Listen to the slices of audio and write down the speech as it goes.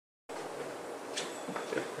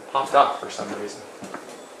popped off for some reason.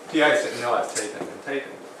 You guys didn't know I was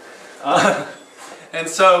taping. And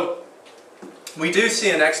so we do see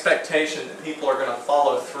an expectation that people are going to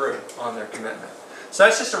follow through on their commitment. So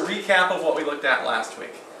that's just a recap of what we looked at last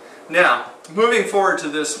week. Now, moving forward to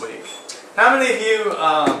this week. How many of you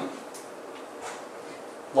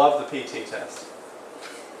love the PT test?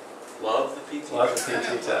 Love the PT test? Love the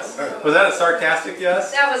PT test. Was that a sarcastic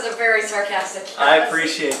yes? That was a very sarcastic yes. I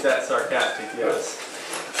appreciate that sarcastic yes.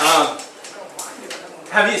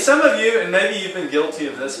 Have you, some of you, and maybe you've been guilty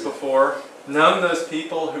of this before, known those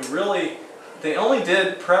people who really, they only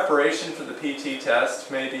did preparation for the PT test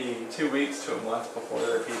maybe 2 weeks to a month before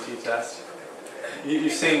their PT test?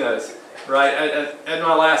 You've seen those, right? At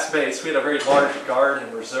my last base, we had a very large guard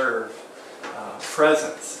and reserve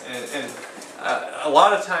presence. And a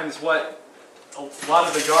lot of times what a lot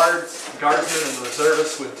of the guardsmen and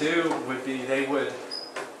reservists would do would be they would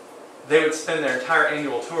spend their entire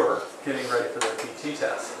annual tour getting ready for their PT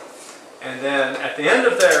test. And then at the end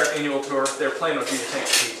of their annual tour, their plan would be to take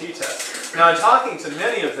the PT test. Now, in talking to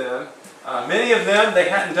many of them, they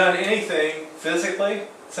hadn't done anything physically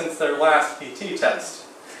since their last PT test.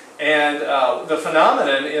 And the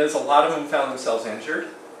phenomenon is a lot of them found themselves injured.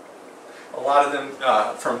 A lot of them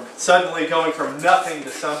from suddenly going from nothing to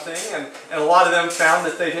something, and a lot of them found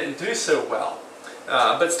that they didn't do so well.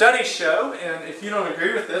 But studies show, and if you don't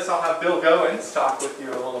agree with this, I'll have Bill Goins talk with you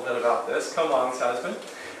a little bit about this, Comal's husband.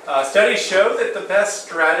 Studies show that the best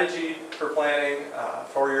strategy for planning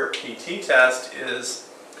for your PT test is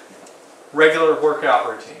regular workout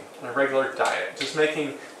routine and a regular diet. Just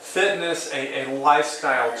making fitness a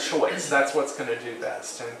lifestyle choice. That's what's going to do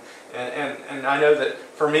best. And I know that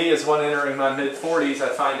for me, as one entering my mid-40s, I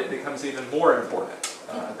find it becomes even more important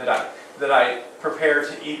that I prepare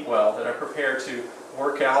to eat well, that I prepare to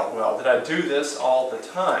work out well, that I do this all the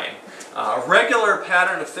time. A regular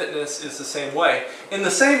pattern of fitness is the same way. In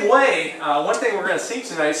the same way, one thing we're going to see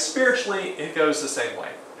tonight, spiritually, it goes the same way.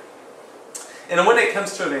 And when it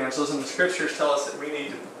comes to evangelism, the scriptures tell us that we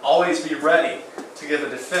need to always be ready to give a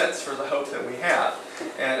defense for the hope that we have.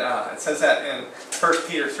 And it says that in 1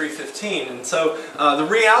 Peter 3:15. And so the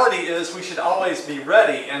reality is we should always be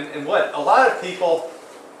ready. And what a lot of people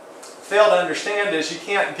fail to understand is you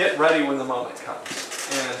can't get ready when the moment comes.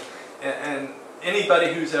 And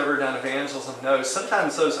anybody who's ever done evangelism knows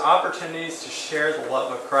sometimes those opportunities to share the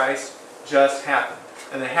love of Christ just happen.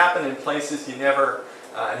 And they happen in places you never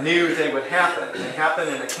knew they would happen. They happen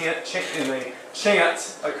in a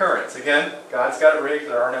chance occurrence. Again, God's got it rigged.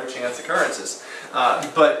 There are no chance occurrences.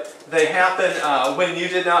 But they happen when you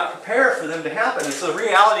did not prepare for them to happen. And so the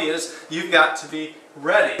reality is you've got to be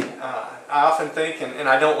ready. I often think, and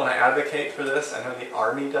I don't want to advocate for this, I know the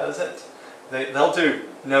Army does it. They'll do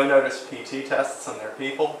no-notice PT tests on their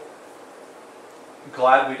people. I'm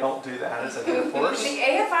glad we don't do that as an Air Force. The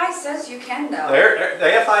AFI says you can, though. The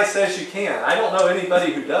AFI says you can. I don't know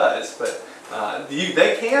anybody who does, but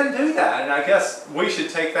they can do that, and I guess we should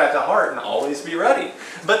take that to heart and always be ready.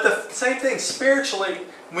 But the same thing spiritually,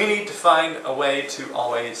 we need to find a way to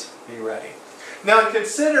always be ready. Now, in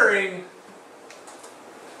considering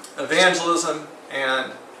evangelism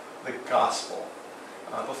and the gospel,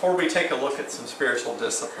 before we take a look at some spiritual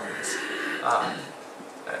disciplines,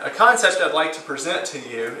 a concept I'd like to present to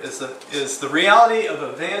you is the reality of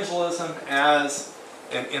evangelism as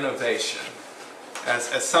an innovation,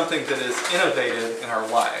 as something that is innovative in our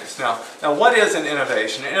lives. Now, what is an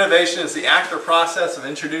innovation? An innovation is the act or process of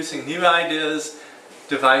introducing new ideas,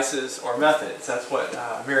 devices, or methods. That's what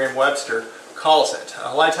Merriam-Webster calls it.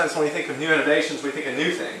 A lot of times when we think of new innovations, we think of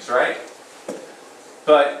new things, right?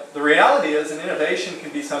 But the reality is an innovation can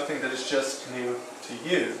be something that is just new to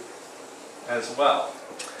you as well.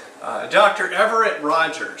 Dr. Everett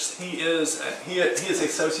Rogers, he is a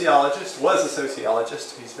sociologist, was a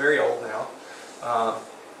sociologist, he's very old now.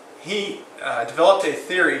 He developed a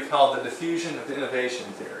theory called the diffusion of innovation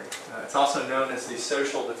theory. It's also known as the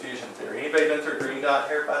social diffusion theory. Anybody been through Green Dot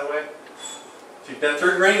here, by the way? If you've been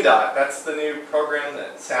through Green Dot, that's the new program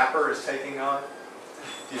that Sapper is taking on.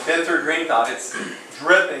 If you've been through Green Dot, it's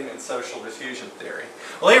dripping in social diffusion theory.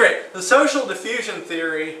 Well, anyway, the social diffusion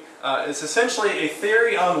theory is essentially a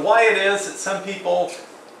theory on why it is that some people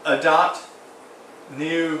adopt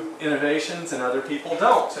new innovations and other people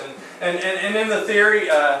don't. And in the theory,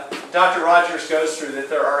 Dr. Rogers goes through that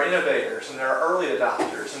there are innovators and there are early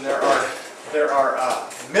adopters and there are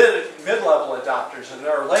mid-level adopters and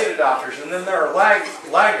there are late adopters and then there are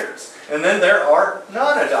laggards and then there are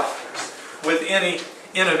non-adopters with any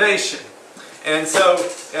innovation. And so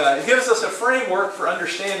it gives us a framework for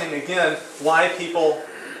understanding, again, why people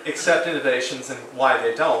accept innovations and why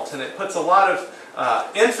they don't. And it puts a lot of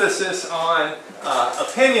emphasis on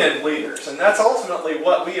opinion leaders. And that's ultimately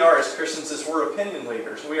what we are as Christians, is we're opinion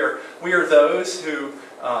leaders. We are those who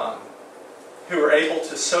are able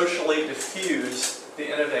to socially diffuse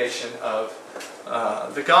the innovation of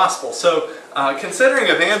the gospel. So considering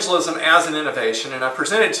evangelism as an innovation, and I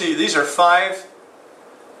presented to you, these are 5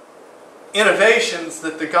 innovations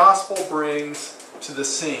that the gospel brings to the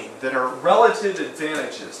scene, that are relative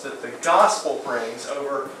advantages that the gospel brings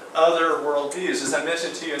over other worldviews. As I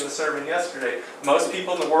mentioned to you in the sermon yesterday, most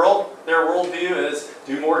people in the world, their worldview is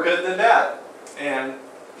do more good than bad, and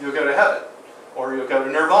you'll go to heaven, or you'll go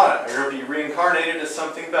to nirvana, or you'll be reincarnated as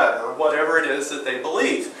something better, or whatever it is that they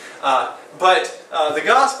believe. But the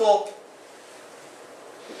gospel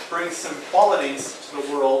brings some qualities to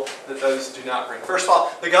the world that those do not bring. First of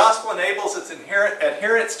all, the gospel enables its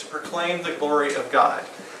adherents to proclaim the glory of God.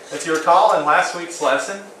 If you recall in last week's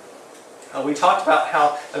lesson, we talked about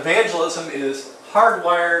how evangelism is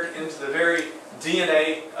hardwired into the very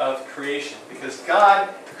DNA of creation, because God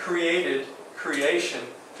created creation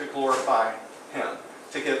to glorify Him,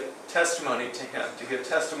 to give testimony to Him, to give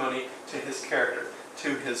testimony to His character,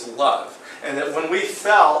 to His love. And that when we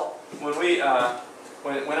fell,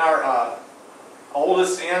 when our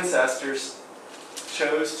oldest ancestors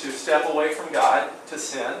chose to step away from God to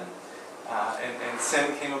sin, and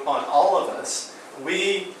sin came upon all of us,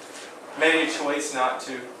 we made a choice not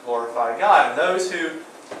to glorify God. And those who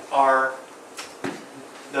are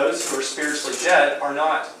spiritually dead are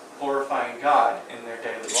not glorifying God in their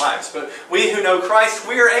daily lives. But we who know Christ,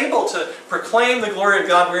 we are able to proclaim the glory of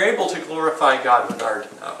God. We're able to glorify God with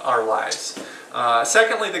our lives.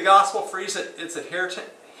 Secondly, the gospel frees its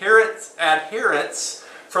adherents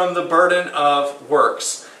from the burden of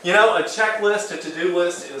works. You know, a checklist, a to-do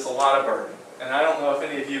list is a lot of burden. And I don't know if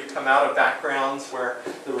any of you have come out of backgrounds where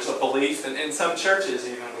there was a belief, and in some churches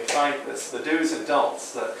even we find this, the do's and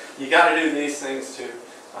don'ts. You got to do these things to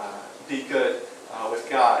be good with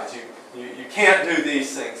God. You can't do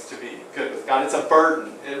these things to be good with God. It's a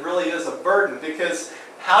burden. It really is a burden, because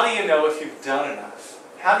how do you know if you've done enough?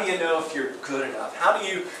 How do you know if you're good enough? How do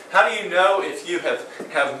you know if you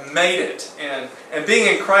have made it? And being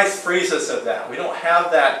in Christ frees us of that. We don't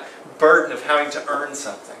have that burden of having to earn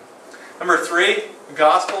something. Number 3, the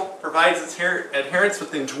gospel provides its adherents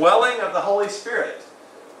with the indwelling of the Holy Spirit.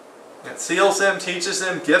 It seals them, teaches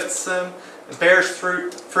them, gifts them, and bears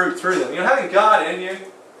fruit through them. You know, having God in you,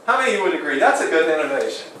 how many of you would agree? That's a good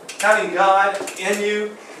innovation. Having God in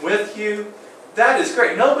you, with you, that is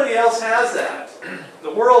great. Nobody else has that.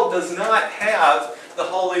 The world does not have the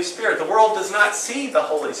Holy Spirit. The world does not see the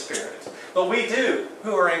Holy Spirit. But we do,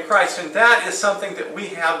 who are in Christ. And that is something that we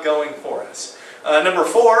have going for us. Number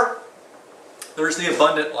 4, there's the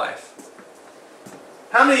abundant life.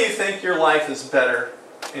 How many of you think your life is better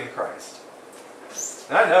in Christ?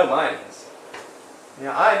 I know mine is.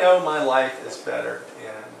 Yeah, I know my life is better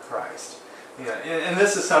in Christ. Yeah, and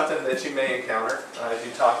this is something that you may encounter as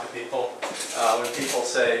you talk to people. When people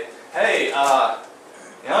say, hey, I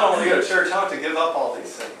don't want to go to church, I want to give up all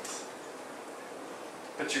these things.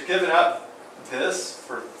 But you're giving up this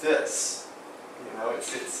for this. You know,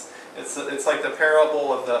 it's like the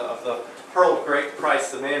parable of the pearl of great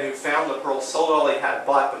price. The man who found the pearl sold all he had,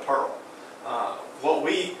 bought the pearl. What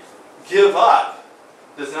we give up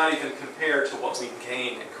does not even compare to what we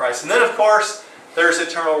gain in Christ. And then, of course, there's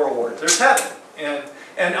eternal reward. There's heaven.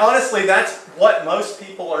 And honestly, that's what most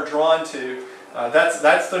people are drawn to.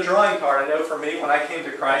 That's the drawing card. I know for me, when I came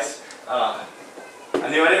to Christ, I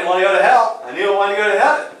knew I didn't want to go to hell. I knew I wanted to go to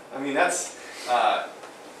heaven. I mean, that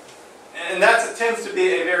tends to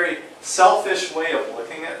be a very selfish way of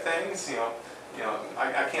looking at things. You know,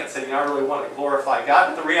 I can't say I really want to glorify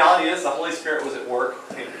God, but the reality is the Holy Spirit was at work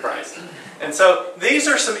in Christ. And so these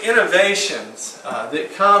are some innovations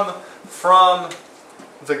that come from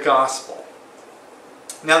the gospel.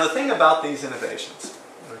 Now, the thing about these innovations,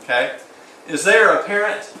 okay, is they are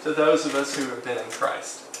apparent to those of us who have been in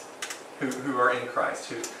Christ, who are in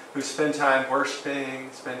Christ, who spend time worshiping,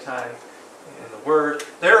 spend time in the Word.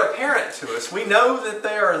 They're apparent to us. We know that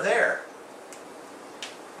they are there.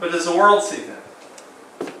 But does the world see them?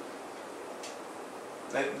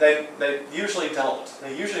 They usually don't.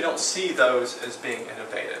 They usually don't see those as being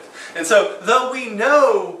innovative. And so, though we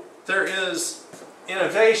know there is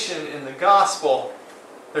innovation in the gospel,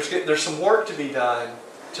 there's some work to be done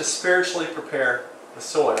to spiritually prepare the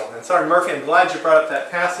soil. And sorry, Murphy, I'm glad you brought up that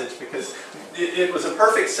passage, because it was a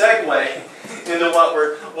perfect segue into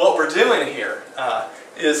what we're doing here.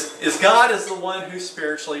 Is God is the one who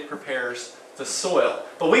spiritually prepares the soil.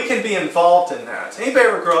 But we can be involved in that. Anybody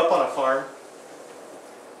ever grow up on a farm?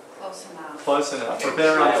 Close enough. Close enough. We've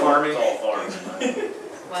been around farming. It's all farming.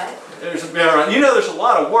 What? There's been around. You know, there's a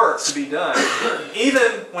lot of work to be done, even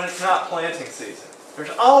when it's not planting season.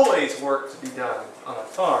 There's always work to be done on a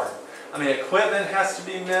farm. I mean, equipment has to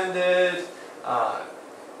be mended.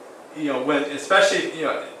 You know, when especially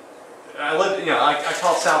I live. You know, I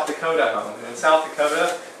call South Dakota home. And in South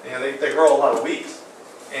Dakota, you know, they grow a lot of wheat,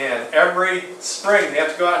 and every spring they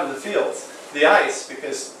have to go out into the fields. The ice,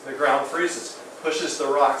 because the ground freezes, pushes the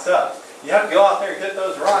rocks up. You have to go out there and get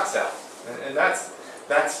those rocks out, and that's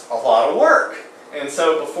a lot of work. And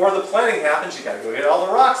so before the planting happens, you got to go get all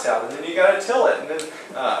the rocks out, and then you got to till it. And then,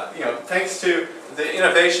 you know, thanks to the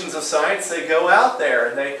innovations of science, they go out there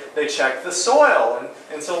and they check the soil.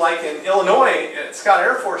 And so, like in Illinois at Scott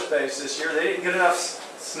Air Force Base this year, they didn't get enough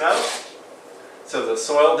snow, so the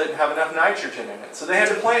soil didn't have enough nitrogen in it. So they had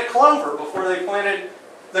to plant clover before they planted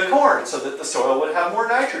the corn, so that the soil would have more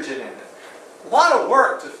nitrogen in it. A lot of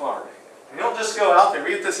work to farming. You don't just go out there.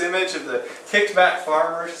 We get this image of the kicked back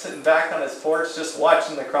farmer sitting back on his porch just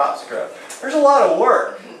watching the crops grow. There's a lot of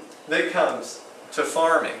work that comes to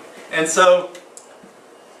farming. And so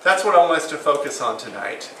that's what I want us to focus on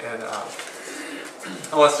tonight. And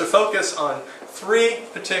I want us to focus on 3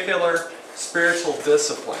 particular spiritual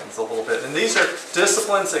disciplines a little bit. And these are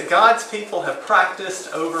disciplines that God's people have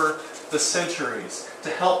practiced over the centuries to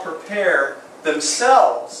help prepare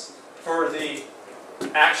themselves for the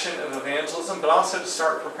action of evangelism, but also to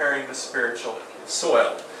start preparing the spiritual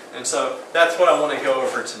soil. And so that's what I want to go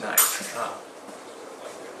over tonight.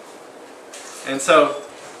 And so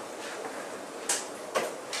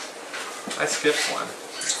I skipped one.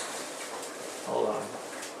 Hold on.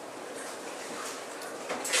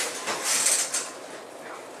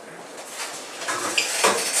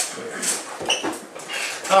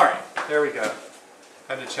 All right, there we go.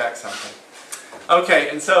 Had to check something. Okay,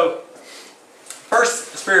 and so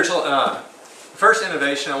first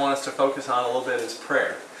innovation I want us to focus on a little bit is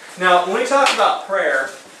prayer. Now, when we talk about prayer,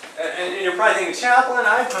 and you're probably thinking, Chaplain,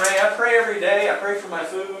 I pray every day, I pray for my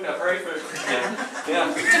food, I pray for, yeah.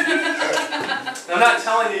 I'm not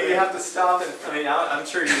telling you have to stop and, I mean, I'm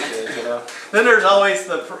sure you did, you know. Then there's always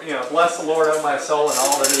the, bless the Lord, O my soul, and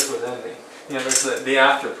all that is within me. You know, there's the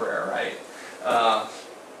after prayer, right?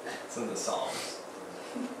 It's in the Psalms.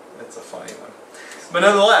 It's a funny one. But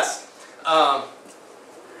nonetheless,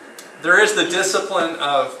 there is the discipline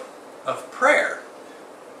of prayer.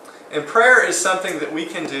 And prayer is something that we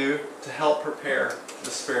can do to help prepare the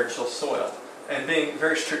spiritual soil. And being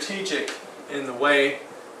very strategic in the way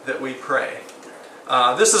that we pray.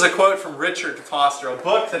 This is a quote from Richard Foster, a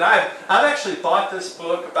book that I've actually bought this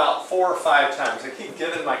book about 4 or 5 times. I keep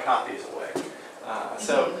giving my copies away.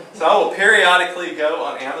 So I will periodically go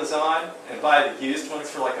on Amazon and buy the used ones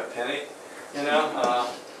for like a penny. You know,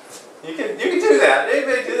 you can do that.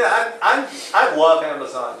 Anybody do that? I love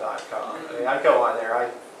Amazon.com. I mean, I go on there.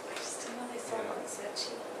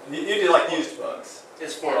 You do like used books.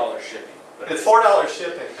 It's $4 shipping. But it's $4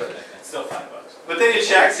 shipping, but it's still $5. But then you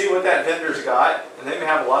check, see what that vendor's got, and they may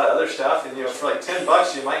have a lot of other stuff. And for like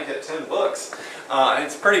 $10, you might get 10 books.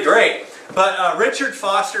 It's pretty great. But Richard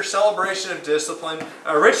Foster, Celebration of Discipline.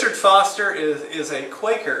 Richard Foster is a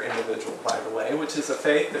Quaker individual, by the way, which is a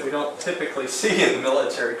faith that we don't typically see in the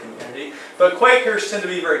military community. But Quakers tend to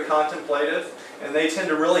be very contemplative, and they tend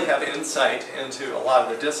to really have insight into a lot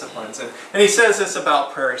of the disciplines. And he says this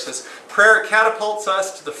about prayer. He says, prayer catapults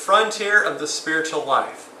us to the frontier of the spiritual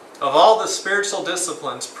life. Of all the spiritual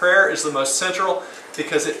disciplines, prayer is the most central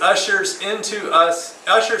because it ushers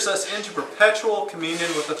us into perpetual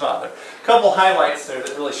communion with the Father. A couple highlights there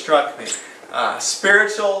that really struck me.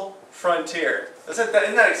 Spiritual frontier. Isn't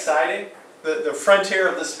that exciting? The frontier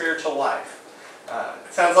of the spiritual life.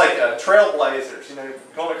 It sounds like trailblazers,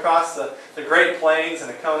 going across the Great Plains in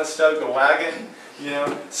a Conestoga wagon,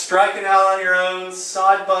 striking out on your own,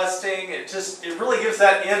 sod busting. It really gives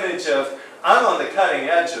that image of, I'm on the cutting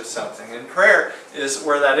edge of something, and prayer is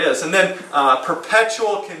where that is. And then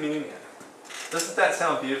perpetual communion. Doesn't that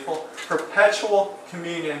sound beautiful? Perpetual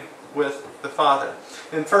communion with the Father.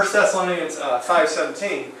 In 1 Thessalonians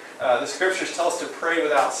 5:17, the Scriptures tell us to pray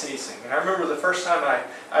without ceasing. And I remember the first time I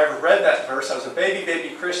ever read that verse, I was a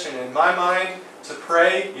baby Christian. In my mind, to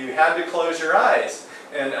pray, you had to close your eyes.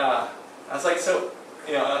 And I was like,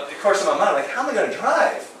 of course in my mind, I'm like, how am I going to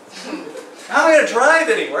drive? How am I going to drive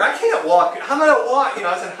anywhere? I can't walk. How am I going to walk?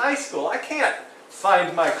 I was in high school. I can't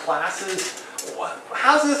find my classes.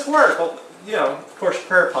 How's this work? Well, of course,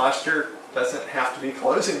 prayer posture doesn't have to be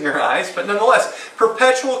closing your eyes, but nonetheless,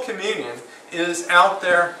 perpetual communion is out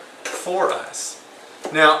there for us.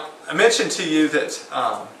 Now, I mentioned to you that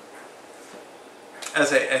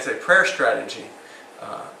as a prayer strategy,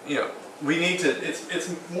 we need to,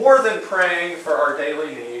 it's more than praying for our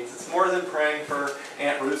daily needs. It's more than praying for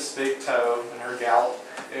Aunt Ruth's big toe and her gout.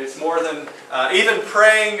 It's more than even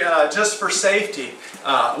praying just for safety.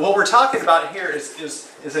 What we're talking about here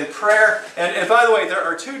is a prayer. And by the way, there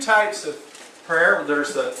are two types of prayer.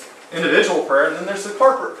 There's the individual prayer, and then there's the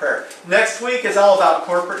corporate prayer. Next week is all about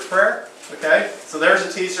corporate prayer. Okay? So there's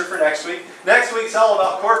a teaser for next week. Next week's all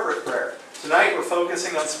about corporate prayer. Tonight we're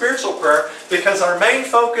focusing on spiritual prayer because our main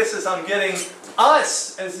focus is on getting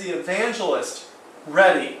us as the evangelist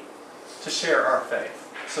ready to share our faith.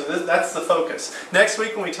 So that's the focus. Next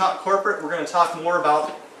week when we talk corporate, we're going to talk more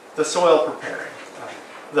about the soil preparing.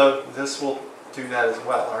 Though this will do that as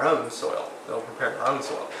well, our own soil. They'll prepare our own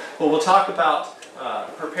soil. But we'll talk about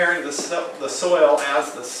preparing the soil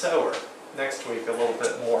as the sower next week a little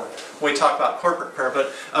bit more when we talk about corporate prayer.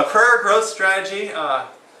 But a prayer growth strategy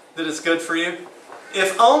that is good for you.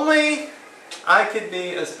 If only I could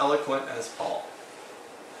be as eloquent as Paul.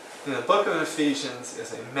 And the book of Ephesians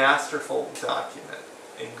is a masterful document,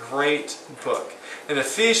 a great book. In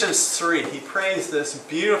Ephesians 3, he prays this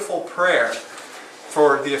beautiful prayer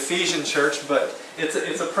for the Ephesian church, but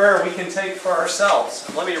it's a prayer we can take for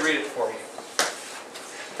ourselves. Let me read it for you.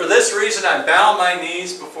 For this reason I bow my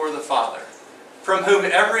knees before the Father, from whom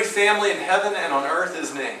every family in heaven and on earth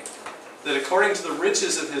is named, that according to the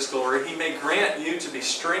riches of His glory He may grant you to be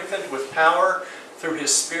strengthened with power through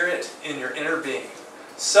His Spirit in your inner being,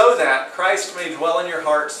 so that Christ may dwell in your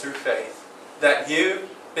hearts through faith, that you,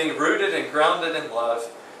 being rooted and grounded in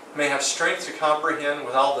love, may have strength to comprehend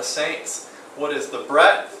with all the saints what is the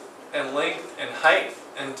breadth and length and height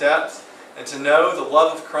and depth, and to know the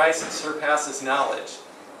love of Christ that surpasses knowledge,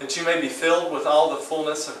 that you may be filled with all the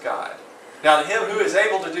fullness of God. Now to Him who is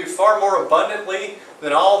able to do far more abundantly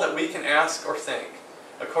than all that we can ask or think,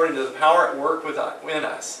 according to the power at work within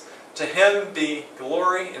us, to Him be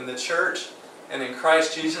glory in the church and in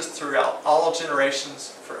Christ Jesus throughout all generations,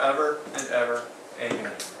 forever and ever.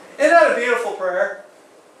 Amen. Isn't that a beautiful prayer?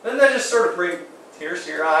 Doesn't that just sort of bring tears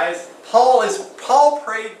to your eyes? Paul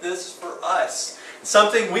prayed this for us.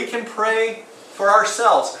 Something we can pray for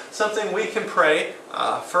ourselves. Something we can pray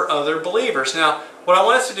for other believers. Now, what I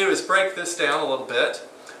want us to do is break this down a little bit.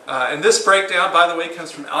 And this breakdown, by the way,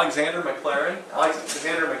 comes from Alexander Maclaren.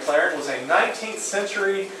 Alexander Maclaren was a 19th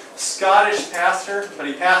century Scottish pastor, but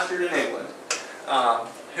he pastored in England.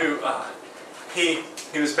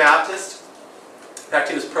 He was Baptist. In fact,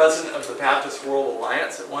 he was president of the Baptist World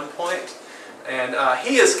Alliance at one point. And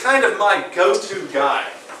he is kind of my go-to guy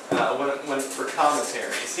for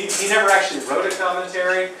commentaries. He never actually wrote a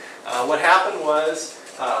commentary. What happened was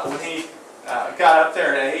when he got up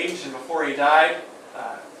there in age and before he died,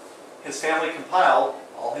 his family compiled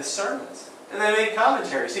all his sermons. And they made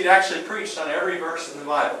commentaries. He'd actually preached on every verse in the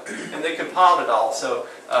Bible. And they compiled it all. So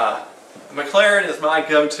Maclaren is my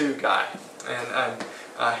go-to guy. And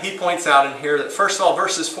he points out in here that, first of all,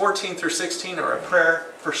 verses 14 through 16 are a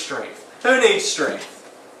prayer for strength. Who needs strength?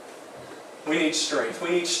 We need strength. We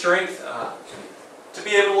need strength to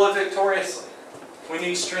be able to live victoriously. We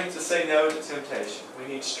need strength to say no to temptation. We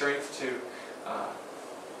need strength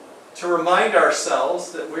to remind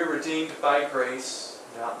ourselves that we're redeemed by grace,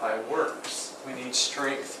 not by works. We need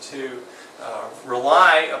strength to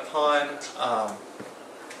rely upon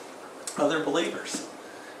other believers.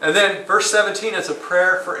 And then verse 17 is a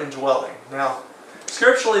prayer for indwelling. Now,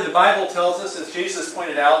 scripturally, the Bible tells us, as Jesus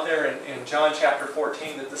pointed out there in John chapter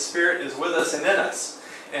 14, that the Spirit is with us and in us.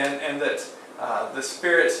 And that the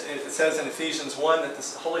Spirit, it says in Ephesians 1, that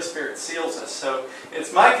the Holy Spirit seals us. So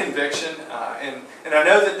it's my conviction, and I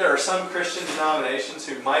know that there are some Christian denominations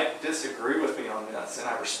who might disagree with me on this, and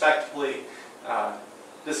I respectfully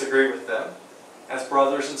disagree with them as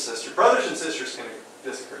brothers and sisters. Brothers and sisters can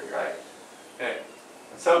disagree, right? Okay.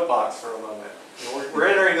 Soapbox for a moment. You know, we're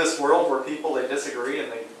entering this world where they disagree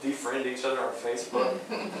and they defriend each other on Facebook.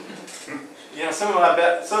 You know, some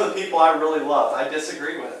of the people I really love, I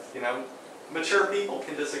disagree with. You know, mature people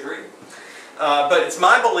can disagree. But it's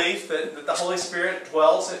my belief that the Holy Spirit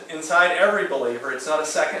dwells inside every believer. It's not a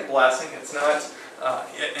second blessing. It's not,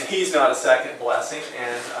 and He's not a second blessing,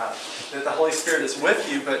 and that the Holy Spirit is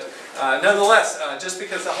with you. But nonetheless, just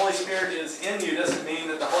because the Holy Spirit is in you doesn't mean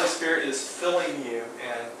that the Holy Spirit is filling you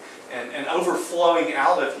and overflowing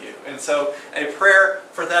out of you. And so a prayer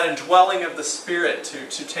for that indwelling of the Spirit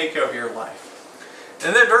to take over your life.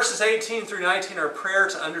 And then verses 18 through 19 are a prayer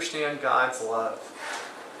to understand God's love.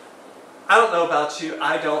 I don't know about you,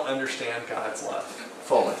 I don't understand God's love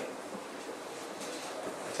fully.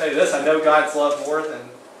 I'll tell you this, I know God's love more than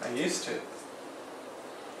I used to.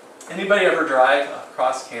 Anybody ever drive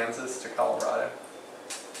across Kansas to Colorado?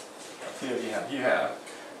 A few of you have. You have.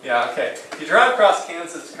 Yeah, okay. You drive across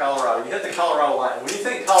Kansas to Colorado. You hit the Colorado line. When you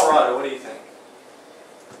think Colorado, what do you think?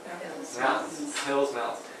 Mountains. Hills,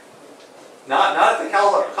 mountains. Not at the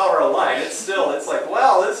Colorado line. It's like,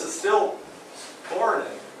 well, this is still corn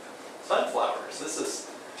and sunflowers. This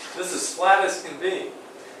is flat as can be.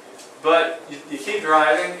 But you keep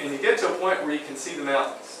driving, and you get to a point where you can see the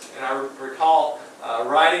mountains. And I recall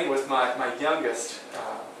riding with my youngest,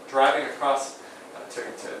 driving across to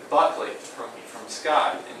Buckley from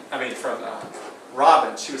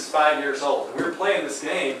Robin. She was 5 years old. And we were playing this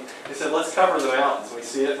game. They said, let's cover the mountains. And we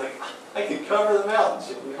see it like, I can cover the mountains.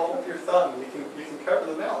 You hold up your thumb, and you can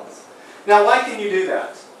cover the mountains. Now, why can you do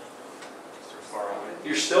that? Far away.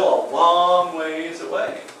 You're still a long ways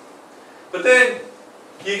away. But then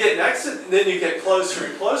you get then you get closer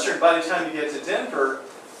and closer, and by the time you get to Denver,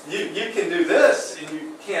 you can do this, and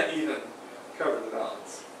you can't even cover the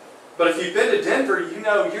mountains. But if you've been to Denver, you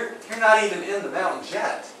know you're not even in the mountains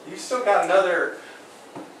yet. You've still got another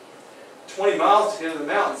 20 miles to get to the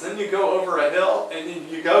mountains. Then you go over a hill, and then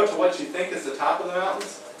you go to what you think is the top of the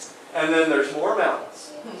mountains, and then there's more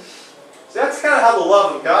mountains. So that's kind of how the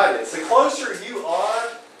love of God is. The closer you are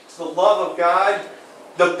to the love of God,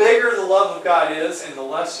 the bigger the love of God is, and the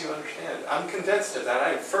less you understand. I'm convinced of that.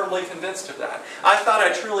 I am firmly convinced of that. I thought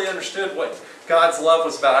I truly understood what God's love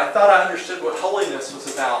was about. I thought I understood what holiness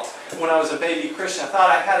was about when I was a baby Christian. I thought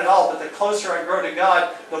I had it all, but the closer I grow to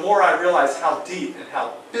God, the more I realize how deep and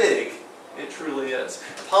how big it truly is.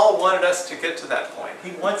 Paul wanted us to get to that point.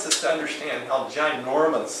 He wants us to understand how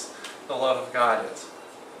ginormous the love of God is.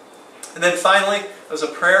 And then finally, there's a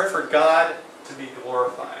prayer for God to be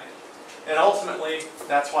glorified. And ultimately,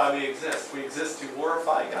 that's why we exist. We exist to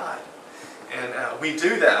glorify God. And we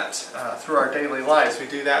do that through our daily lives. We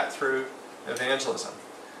do that through evangelism.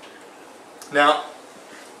 Now,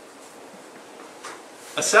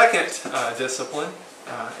 a second discipline,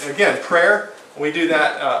 again, prayer. We do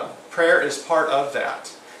that. Prayer is part of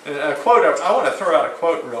that. And a quote, I want to throw out a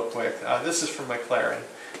quote real quick. This is from McLaren.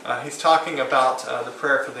 He's talking about the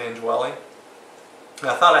prayer for the indwelling. And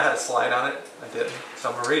I thought I had a slide on it. I didn't, so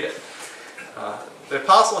I'm going to read it. The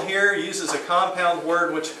apostle here uses a compound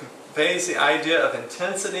word which conveys the idea of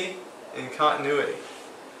intensity and continuity.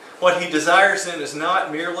 What he desires then is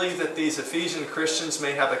not merely that these Ephesian Christians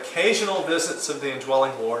may have occasional visits of the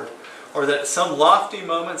indwelling Lord, or that some lofty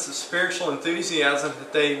moments of spiritual enthusiasm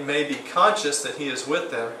that they may be conscious that He is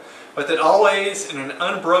with them, but that always in an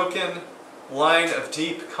unbroken line of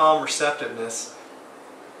deep, calm receptiveness,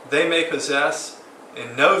 they may possess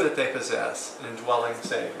and know that they possess an indwelling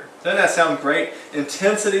Savior. Doesn't that sound great?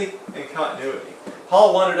 Intensity and continuity.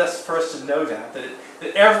 Paul wanted us first to know that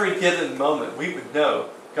at every given moment we would know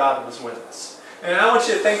God was with us. And I want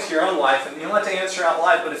you to think to your own life, and you don't have to answer out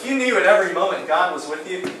loud, but if you knew at every moment God was with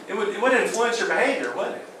you, it would influence your behavior,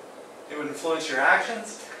 wouldn't it? It would influence your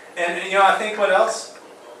actions. And I think what else?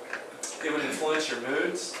 It would influence your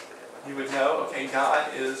moods. You would know, okay,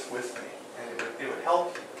 God is with me. And it would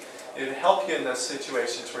help you. It would help you in those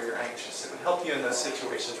situations where you're anxious. It would help you in those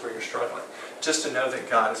situations where you're struggling. Just to know that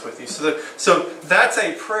God is with you. So that's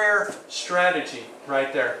a prayer strategy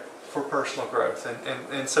right there for personal growth.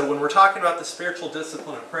 And so when we're talking about the spiritual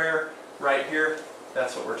discipline of prayer right here,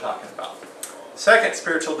 that's what we're talking about. Second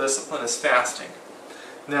spiritual discipline is fasting.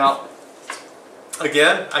 Now,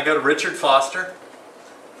 again, I go to Richard Foster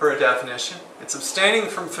for a definition. It's abstaining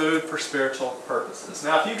from food for spiritual purposes.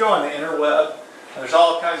 Now, if you go on the interweb, there's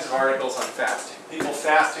all kinds of articles on fasting. People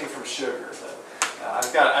fasting from sugar.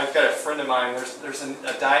 I've got a friend of mine. There's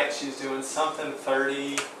a diet she's doing, something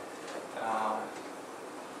 30.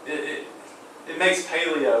 It makes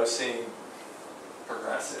paleo seem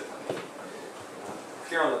progressive. I mean,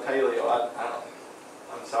 if you're on the paleo,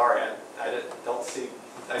 I'm sorry. I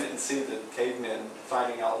didn't see the cavemen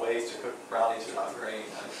finding out ways to cook brownies without grain.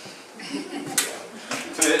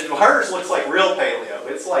 Hers looks like real paleo.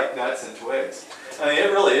 It's like nuts and twigs. I mean,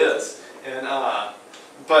 it really is. And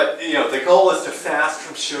but the goal is to fast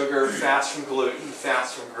from sugar, fast from gluten,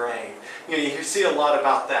 fast from grain. You see a lot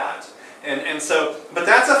about that. And so, but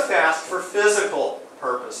that's a fast for physical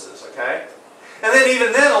purposes, okay? And then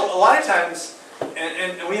even then, a lot of times,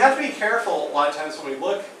 and we have to be careful a lot of times when we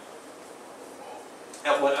look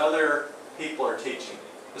at what other people are teaching.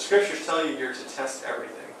 The Scriptures tell you you're to test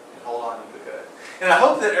everything and hold on to the good. And I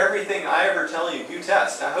hope that everything I ever tell you, you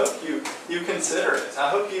test. I hope you consider it. I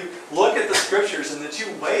hope you look at the Scriptures and that you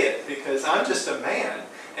weigh it, because I'm just a man.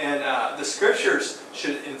 And the Scriptures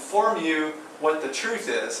should inform you what the truth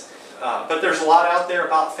is. But there's a lot out there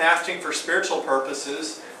about fasting for spiritual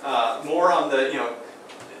purposes, more on the,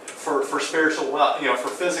 for spiritual wealth, for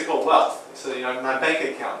physical wealth. So, my bank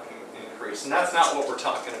account can increase. And that's not what we're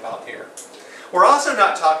talking about here. We're also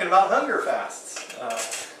not talking about hunger fasts.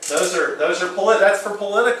 That's for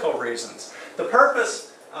political reasons. The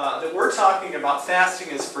purpose that we're talking about fasting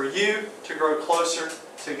is for you to grow closer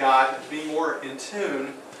to God, to be more in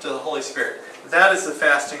tune to the Holy Spirit. That is the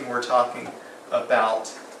fasting we're talking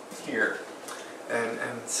about here. And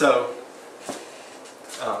so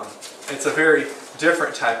it's a very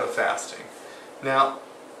different type of fasting. Now,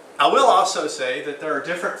 I will also say that there are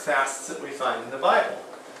different fasts that we find in the Bible.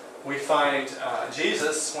 We find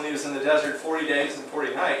Jesus, when he was in the desert 40 days and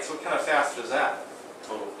 40 nights, what kind of fast was that?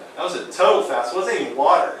 Total fast. That was a total fast. It wasn't even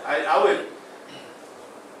water. I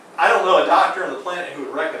don't know a doctor on the planet who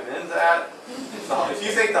would recommend that. If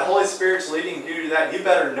you think the Holy Spirit's leading you to that, you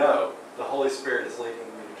better know the Holy Spirit is leading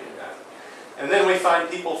you to do that. And then we find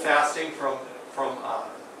people fasting from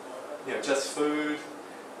just food.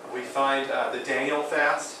 We find the Daniel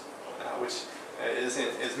fast, which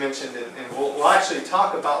is mentioned, and we'll actually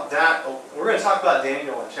talk about that. We're going to talk about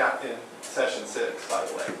Daniel in session 6, by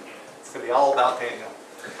the way. It's going to be all about Daniel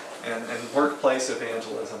and workplace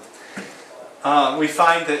evangelism. We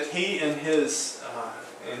find that he and his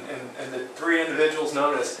and the three individuals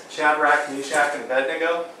known as Shadrach, Meshach, and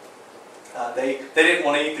Abednego, they didn't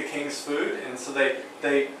want to eat the king's food, and so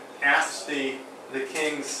they asked the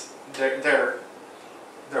king's their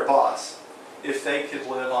boss if they could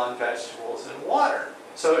live on vegetables and water.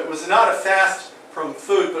 So it was not a fast from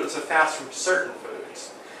food, but it's a fast from certain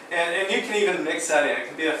foods. And you can even mix that in. It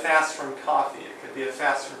could be a fast from coffee. It could be a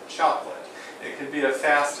fast from chocolate. It could be a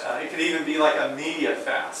fast, it could even be like a media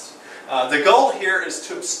fast. The goal here is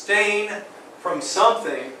to abstain from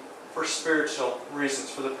something for spiritual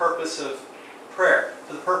reasons, for the purpose of prayer,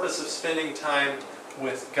 for the purpose of spending time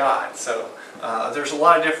with God. So there's a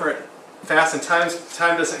lot of different fasts, and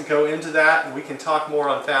time doesn't go into that, and we can talk more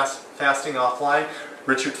on fasting offline.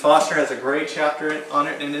 Richard Foster has a great chapter on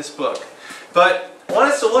it in his book. But I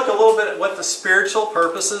want us to look a little bit at what the spiritual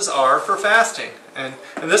purposes are for fasting. And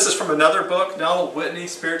this is from another book, Donald Whitney,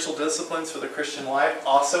 Spiritual Disciplines for the Christian Life.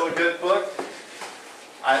 Also a good book.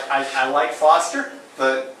 I like Foster,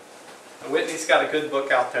 but Whitney's got a good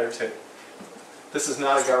book out there too. This is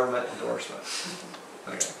not a government endorsement.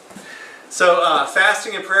 Okay. So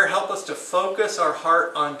fasting and prayer help us to focus our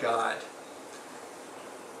heart on God.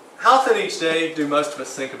 How often each day do most of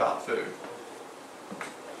us think about food?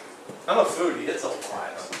 I'm a foodie. It's a lot.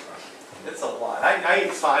 It's a lot. I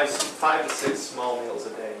eat five to six small meals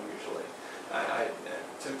a day usually.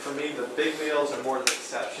 For me, the big meals are more the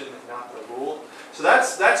exception and not the rule. So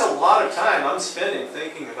that's a lot of time I'm spending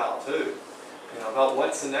thinking about food. About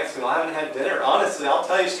what's the next meal. I haven't had dinner. Honestly, I'll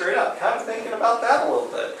tell you straight up, kind of thinking about that a little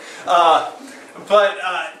bit. But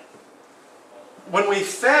when we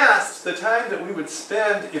fast, the time that we would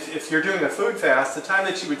spend, if you're doing a food fast, the time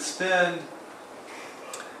that you would spend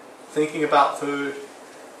thinking about food,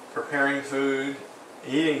 preparing food,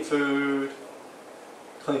 eating food,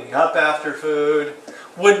 cleaning up after food,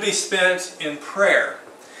 would be spent in prayer.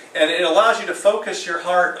 And it allows you to focus your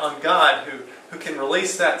heart on God, who can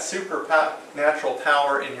release that supernatural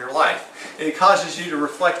power in your life. It causes you to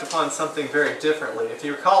reflect upon something very differently. If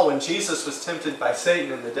you recall, when Jesus was tempted by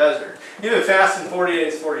Satan in the desert, he was fasting 40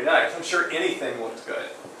 days, 40 nights. I'm sure anything looked good.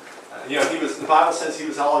 The Bible says he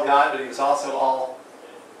was all God, but he was also all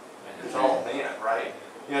man, right?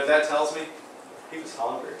 You know what that tells me? He was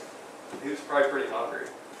hungry. He was probably pretty hungry.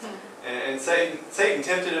 And Satan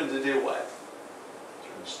tempted him to do what?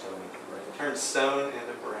 Turn stone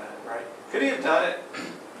into bread, right? Could he have done it?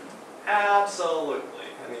 Absolutely.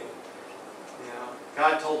 I mean,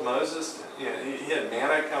 God told Moses, he had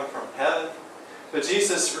manna come from heaven. But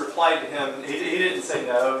Jesus replied to him, he didn't say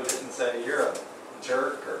no, he didn't say you're a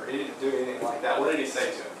jerk, or he didn't do anything like that. What did he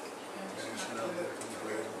say to him?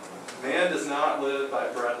 Man does not live by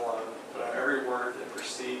bread alone, but on every word that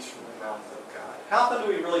proceeds from the mouth of God. How often do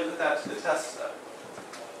we really put that to the test, though?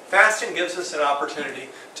 Fasting gives us an opportunity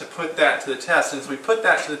to put that to the test. And as we put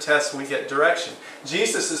that to the test, we get direction.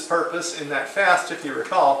 Jesus' purpose in that fast, if you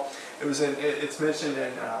recall, it's mentioned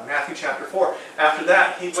in Matthew chapter 4. After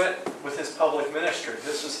that, he went with his public ministry.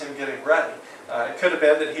 This was him getting ready. It could have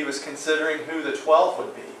been that he was considering who the 12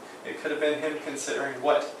 would be. It could have been him considering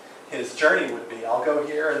what his journey would be. I'll go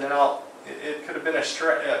here, and then it could have been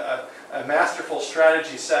a masterful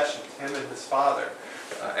strategy session with him and his father.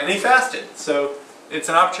 And he fasted. So it's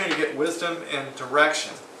an opportunity to get wisdom and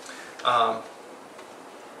direction.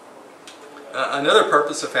 Another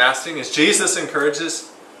purpose of fasting is Jesus encourages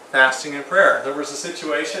fasting and prayer. There was a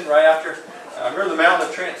situation right after, remember the Mountain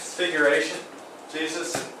of Transfiguration?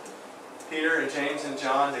 Jesus and Peter and James and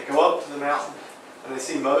John, they go up to the mountain and they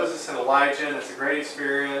see Moses and Elijah, and it's a great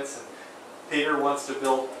experience. Peter wants to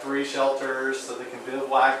build 3 shelters so they can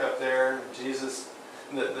bivouac up there.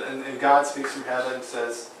 And God speaks from heaven and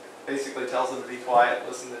says, basically tells them to be quiet,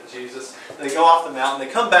 listen to Jesus. They go off the mountain.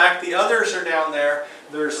 They come back. The others are down there.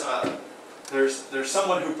 There's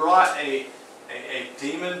someone who brought a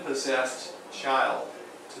demon-possessed child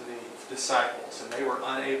to the disciples, and they were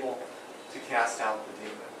unable to cast out the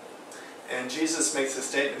demon. And Jesus makes a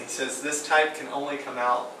statement. He says, this type can only come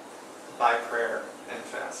out by prayer and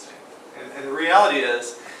fasting. And the reality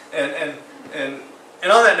is, and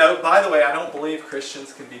on that note, by the way, I don't believe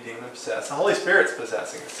Christians can be demon-possessed. The Holy Spirit's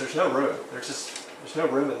possessing us. There's no room. There's no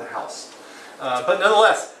room in the house. But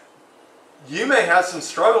nonetheless, you may have some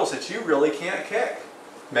struggles that you really can't kick.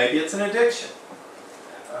 Maybe it's an addiction.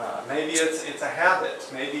 Maybe it's a habit.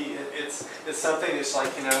 Maybe it's something that's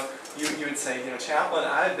like, you would say, Chaplain,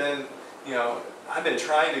 I've been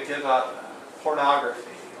trying to give up pornography,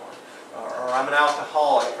 or I'm an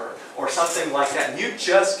alcoholic, or something like that, and you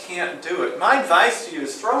just can't do it. My advice to you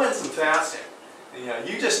is throw in some fasting.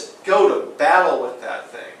 You just go to battle with that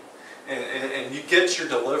thing, and you get your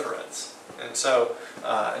deliverance. And so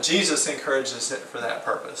Jesus encourages it for that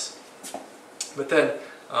purpose. But then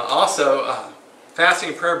also, fasting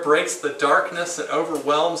and prayer breaks the darkness that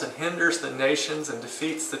overwhelms and hinders the nations and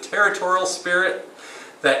defeats the territorial spirit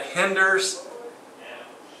that hinders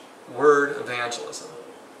word evangelism.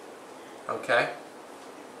 Okay?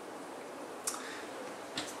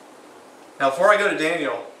 Now, before I go to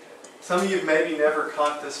Daniel, some of you maybe never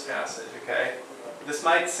caught this passage, okay? This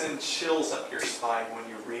might send chills up your spine when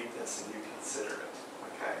you read this and you consider it,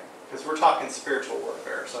 okay? Because we're talking spiritual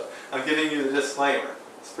warfare, so I'm giving you the disclaimer.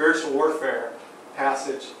 Spiritual warfare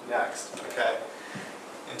passage next, okay?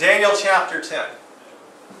 In Daniel chapter 10,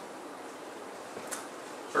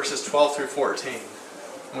 verses 12 through 14,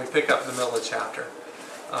 and we pick up in the middle of the chapter.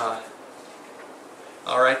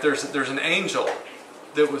 All right, there's an angel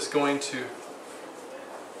that was going to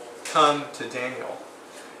come to Daniel.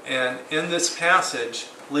 And in this passage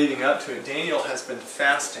leading up to it, Daniel has been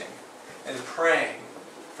fasting and praying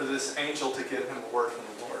for this angel to give him a word from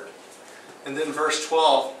the Lord. And then verse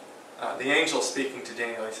 12, the angel speaking to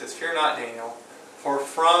Daniel, he says, "Fear not, Daniel, for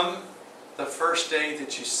from the first day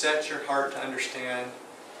that you set your heart to understand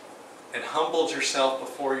and humbled yourself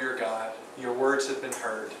before your God, your words have been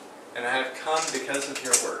heard, and I have come because of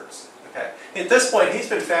your words." Okay. At this point, he's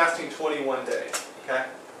been fasting 21 days. Okay.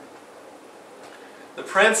 The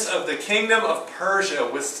prince of the kingdom of Persia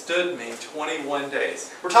withstood me 21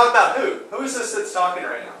 days. We're talking about who? Who is this that's talking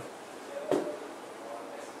right now?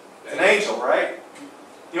 An angel, right?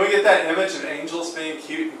 You want to get that image of angels being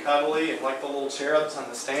cute and cuddly and like the little cherubs on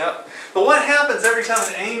the stamp? But what happens every time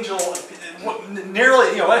an angel,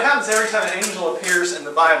 what happens every time an angel appears in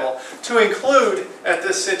the Bible to include at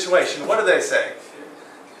this situation? What do they say?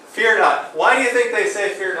 Fear not. Why do you think they say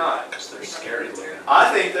fear not? Because they're scary looking.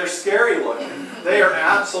 I think they're scary looking. They are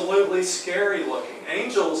absolutely scary looking.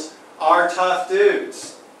 Angels are tough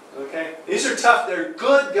dudes. Okay? These are tough, they're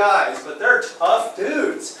good guys, but they're tough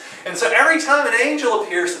dudes. And so every time an angel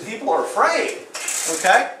appears, the people are afraid.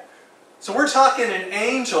 Okay? So we're talking an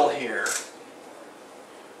angel here.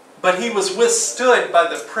 But he was withstood by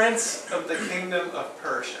the prince of the kingdom of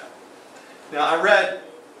Persia. Now I read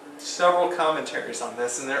several commentaries on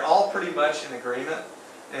this, and they're all pretty much in agreement.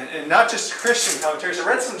 And not just Christian commentaries. I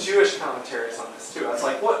read some Jewish commentaries on this too. I was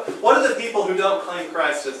like, what are the people who don't claim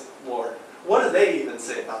Christ as Lord? What do they even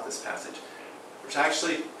say about this passage? There's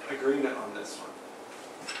actually agreement on this one.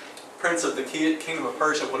 Prince of the kingdom of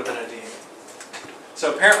Persia would have been a demon.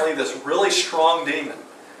 So apparently this really strong demon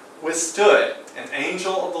withstood an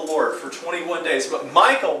angel of the Lord for 21 days. But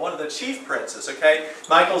Michael, one of the chief princes, okay?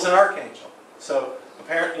 Michael's an archangel. So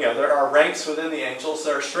apparently, there are ranks within the angels.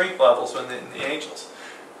 There are strength levels within the angels.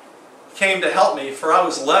 Came to help me, for I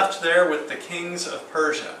was left there with the kings of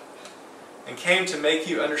Persia, and came to make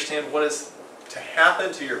you understand what is to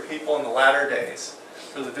happen to your people in the latter days.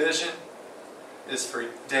 For the vision is for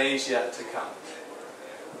days yet to come.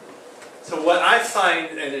 So what I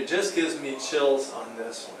find, and it just gives me chills on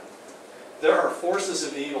this one, there are forces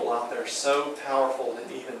of evil out there so powerful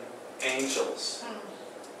that even angels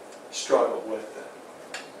struggle with them.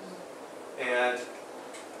 And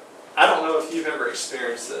I don't know if you've ever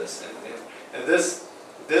experienced this, and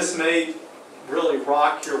this may really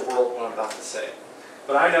rock your world, what I'm about to say.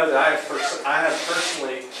 But I know that I have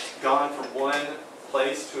personally gone from one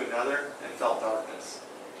place to another and felt darkness.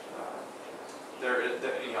 I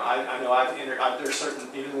know there's certain,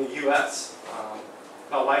 even in the U.S.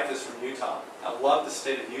 My wife is from Utah. I love the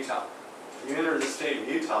state of Utah. You enter the state of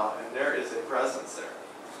Utah, and there is a presence there.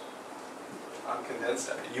 I'm convinced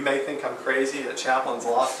of it. You may think I'm crazy, that Chaplain's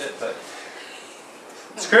lost it, but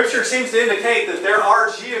Scripture seems to indicate that there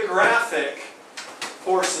are geographic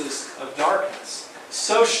forces of darkness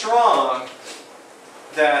so strong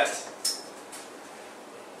that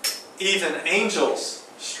even angels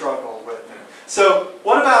struggle with them. So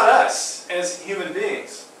what about us as human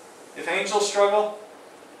beings? If angels struggle,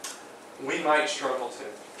 we might struggle too.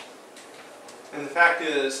 And the fact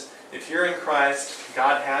is, if you're in Christ,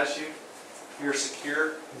 God has you, you're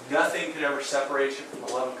secure, nothing can ever separate you from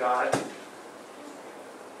the love of God.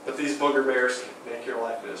 But these booger bears can make your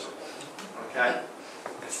life miserable. Okay?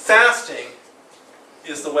 And fasting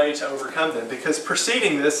is the way to overcome them, because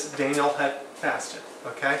preceding this, Daniel had fasted.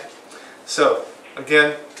 Okay? So,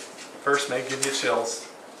 again, verse may give you chills,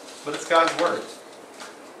 but it's God's Word.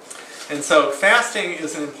 And so fasting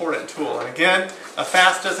is an important tool. And again, a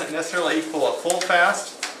fast doesn't necessarily equal a full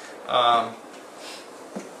fast,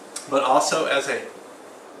 but also as a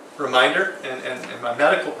reminder, and my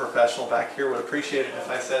medical professional back here would appreciate it if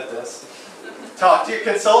I said this.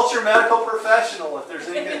 Consult your medical professional if there's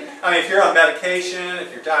anything. I mean, if you're on medication,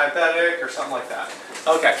 if you're diabetic, or something like that.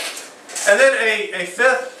 Okay. And then a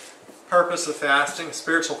fifth purpose of fasting, a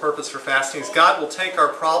spiritual purpose for fasting, is God will take our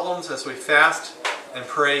problems as we fast and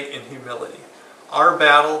pray in humility. Our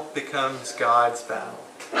battle becomes God's battle.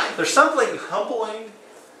 There's something humbling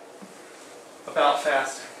about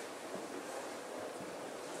fasting,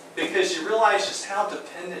 because you realize just how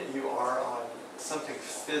dependent you are on something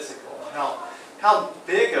physical, how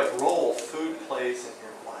big a role food plays in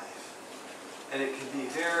your life. And it can be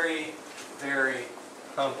very, very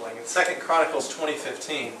humbling. In 2 Chronicles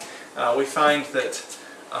 20:15, we find that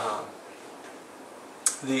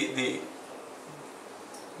the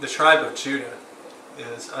tribe of Judah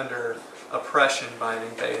is under oppression by an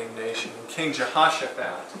invading nation. And King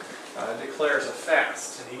Jehoshaphat declares a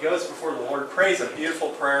fast. And he goes before the Lord, prays a beautiful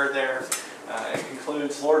prayer there. It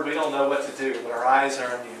concludes, Lord, we don't know what to do, but our eyes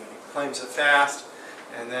are on you. And he claims a fast.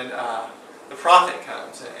 And then the prophet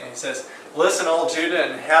comes and he says, listen, all Judah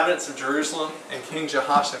and inhabitants of Jerusalem and King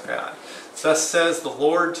Jehoshaphat. Thus says the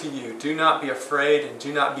Lord to you, do not be afraid and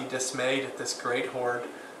do not be dismayed at this great horde,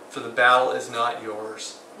 for the battle is not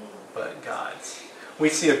yours, but God's. We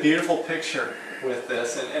see a beautiful picture with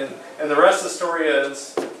this, and the rest of the story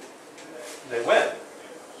is they win.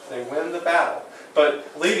 They win the battle. But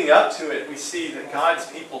leading up to it, we see that God's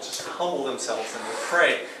people just humble themselves and they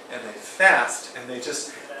pray and they fast and they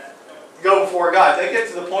just go before God. They get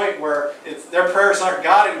to the point where their prayers aren't,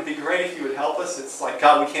 God, it would be great if you would help us. It's like,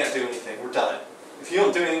 God, we can't do anything. We're done. If you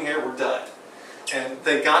don't do anything here, we're done. And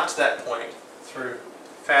they got to that point through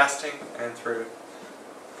fasting and through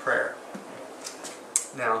prayer.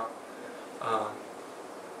 Now, I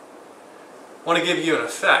want to give you an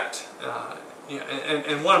effect.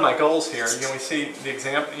 And one of my goals here, we see the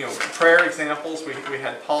example, prayer examples. We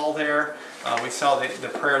had Paul there. We saw the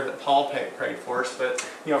prayer that Paul prayed for us. But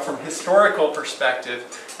from historical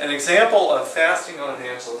perspective, an example of fasting on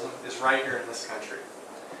evangelism is right here in this country.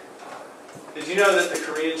 Did you know that the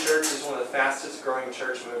Korean church is one of the fastest growing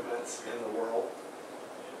church movements in the world?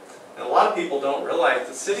 And a lot of people don't realize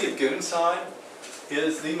the city of Kunsan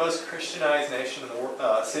is the most Christianized nation in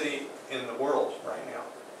the city in the world right now.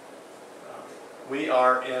 We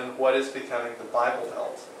are in what is becoming the Bible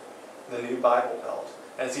Belt, the new Bible Belt.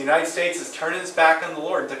 As the United States is turning its back on the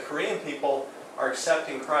Lord, the Korean people are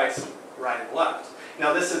accepting Christ right and left.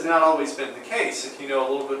 Now, this has not always been the case. If you know a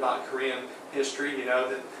little bit about Korean history, you know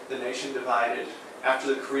that the nation divided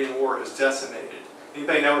after the Korean War was decimated.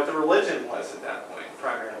 Anybody know what the religion was at that point,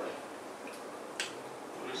 primarily?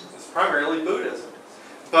 It's primarily Buddhism.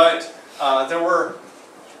 But there were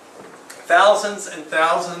thousands and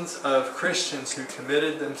thousands of Christians who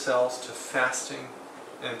committed themselves to fasting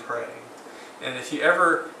and praying. And if you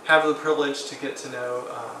ever have the privilege to get to know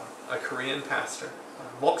a Korean pastor,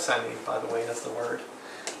 Moksanim, by the way, is the word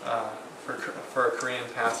for a Korean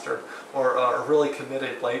pastor, or a really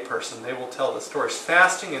committed layperson, they will tell the stories.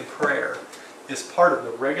 Fasting and prayer is part of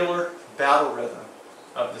the regular battle rhythm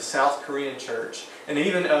of the South Korean church, and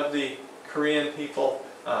even of the Korean people,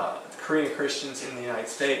 Korean Christians in the United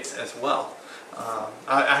States as well.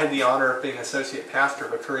 I had the honor of being associate pastor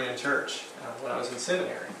of a Korean church when I was in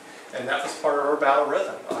seminary, and that was part of our battle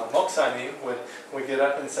rhythm. Moksanim would get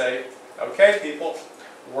up and say, okay, people,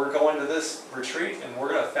 we're going to this retreat and we're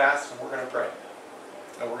going to fast and we're going to pray.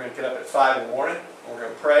 And we're going to get up at 5 in the morning and we're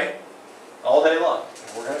going to pray all day long.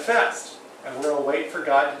 And we're going to fast. And we're going to wait for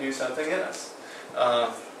God to do something in us.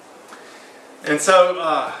 And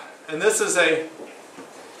this is I'm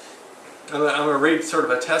going to read sort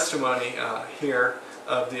of a testimony here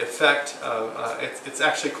of the effect of, it's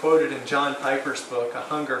actually quoted in John Piper's book, A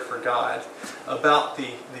Hunger for God, about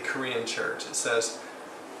the Korean church. It says,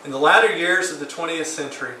 In the latter years of the 20th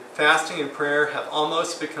century, fasting and prayer have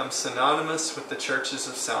almost become synonymous with the churches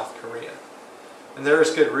of South Korea. And there is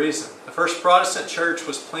good reason. The first Protestant church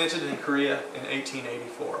was planted in Korea in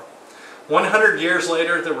 1884. 100 years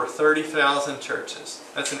later, there were 30,000 churches.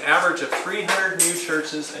 That's an average of 300 new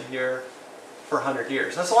churches a year for 100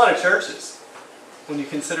 years. That's a lot of churches when you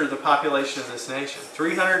consider the population of this nation.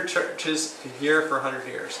 300 churches a year for 100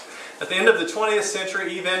 years. At the end of the 20th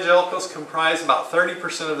century, evangelicals comprise about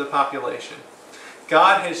 30% of the population.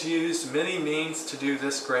 God has used many means to do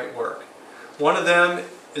this great work. One of them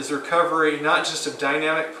is recovery not just of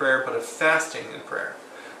dynamic prayer, but of fasting and prayer.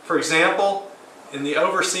 For example, in the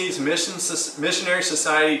overseas missionary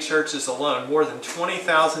society churches alone, more than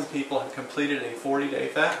 20,000 people have completed a 40-day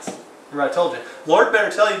fast. Remember I told you, Lord better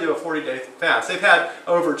tell you to do a 40-day fast. They've had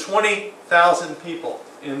over 20,000 people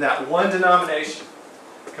in that one denomination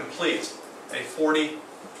complete a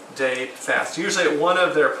 40-day fast, usually at one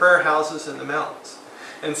of their prayer houses in the mountains.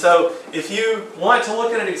 And so, if you want to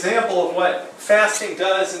look at an example of what fasting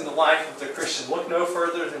does in the life of the Christian, look no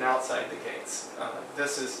further than outside the gates.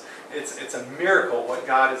 It's a miracle what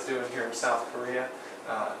God is doing here in South Korea.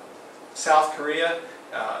 South Korea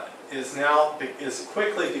is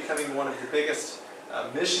quickly becoming one of the biggest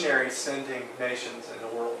missionary sending nations in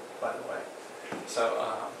the world, by the way.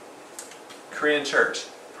 So, Korean church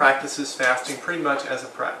practices fasting pretty much as a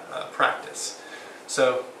practice.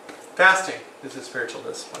 So, fasting is a spiritual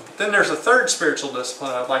discipline. But then there's a third spiritual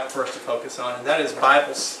discipline I'd like for us to focus on, and that is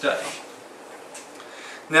Bible study.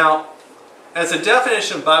 Now, as a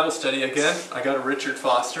definition of Bible study, again, I go to Richard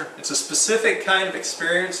Foster. It's a specific kind of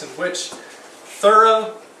experience in which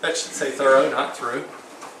thorough, that should say thorough, not through.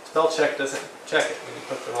 Spell check doesn't check it when you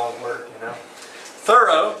put the wrong word, you know.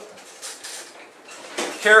 Thorough,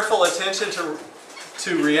 careful attention to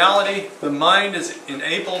reality, the mind is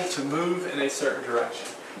enabled to move in a certain direction.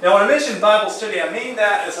 Now, when I mention Bible study, I mean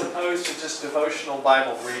that as opposed to just devotional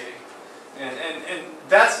Bible reading. And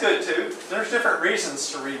that's good too. There's different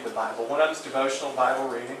reasons to read the Bible. One of them is devotional Bible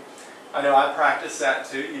reading. I know I practice that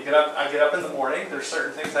too. I get up in the morning. There's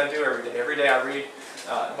certain things I do every day. Every day I read,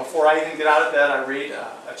 before I even get out of bed, I read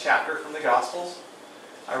a chapter from the Gospels.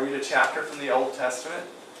 I read a chapter from the Old Testament.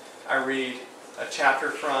 I read a chapter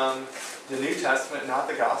from the New Testament, not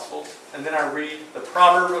the Gospels. And then I read the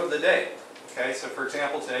proverb of the day. Okay, so for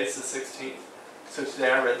example, today's the 16th. So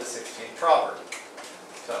today I read the 16th proverb.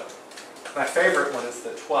 So my favorite one is the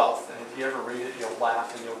 12th, and if you ever read it, you'll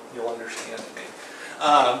laugh and you'll understand me.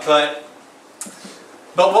 But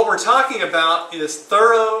what we're talking about is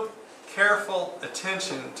thorough, careful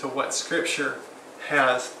attention to what Scripture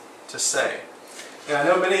has to say. And I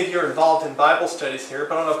know many of you are involved in Bible studies here,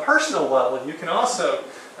 but on a personal level, you can also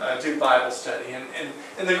do Bible study.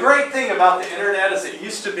 And the great thing about the internet is it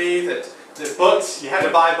used to be that books, you had to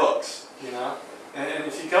buy books, you know. And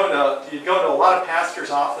if you go to a lot of pastors'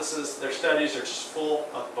 offices, their studies are just full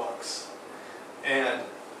of books. And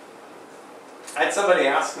I had somebody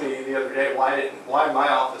ask me the other day why my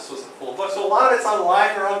office wasn't full of books. So a lot of it's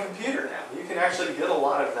online or on computer now. You can actually get a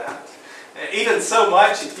lot of that. And even so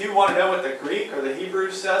much, if you want to know what the Greek or the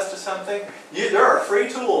Hebrew says to something, there are free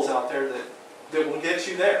tools out there that will get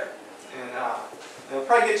you there. And they'll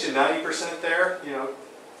probably get you 90% there, you know.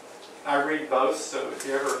 I read both, so if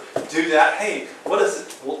you ever do that, hey, what is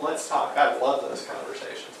it? Well, let's talk. I love those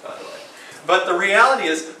conversations, by the way. But the reality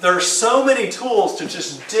is, there are so many tools to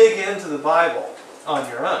just dig into the Bible on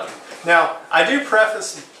your own. Now, I do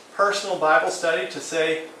preface personal Bible study to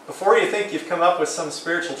say, before you think you've come up with some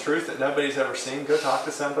spiritual truth that nobody's ever seen, go talk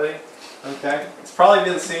to somebody. Okay? It's probably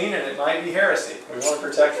been seen, and it might be heresy. We want to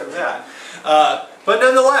protect from that. But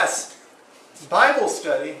nonetheless, Bible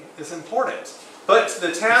study is important. But to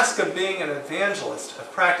the task of being an evangelist,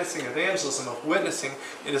 of practicing evangelism, of witnessing,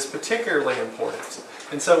 it is particularly important.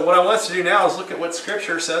 And so what I want us to do now is look at what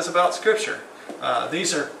Scripture says about Scripture.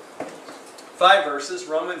 These are 5 verses,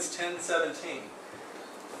 Romans 10:17.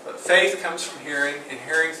 But faith comes from hearing, and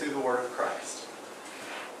hearing through the Word of Christ.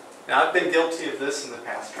 Now, I've been guilty of this in the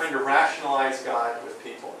past, trying to rationalize God with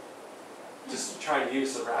people. Just trying to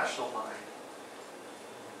use the rational mind.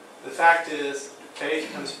 The fact is,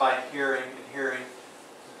 faith comes by hearing, and hearing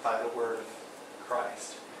by the Word of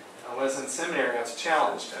Christ. I was in seminary, I was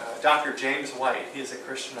challenged. Dr. James White, he is a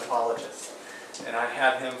Christian apologist. And I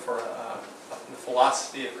had him for the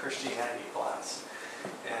philosophy of Christianity class.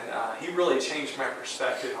 And he really changed my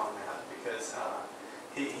perspective on that, because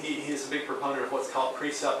he's a big proponent of what's called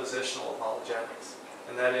presuppositional apologetics.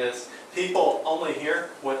 And that is, people only hear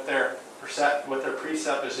what their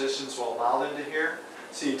presuppositions will allow them to hear.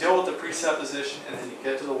 So you deal with the presupposition, and then you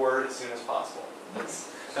get to the Word as soon as possible.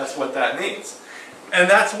 That's what that means. And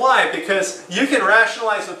that's why, because you can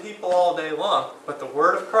rationalize with people all day long, but the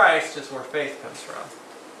Word of Christ is where faith comes from.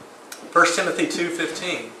 1 Timothy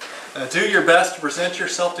 2:15. Do your best to present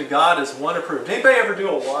yourself to God as one approved. Anybody ever do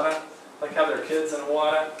Awana? Like have their kids in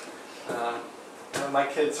Awana? My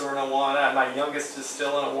kids are in Awana. My youngest is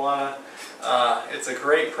still in Awana. It's a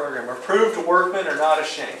great program. Approved workmen are not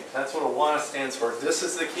ashamed. That's what Awana stands for. This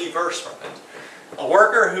is the key verse from it. A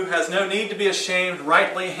worker who has no need to be ashamed,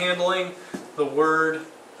 rightly handling the word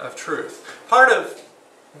of truth. Part of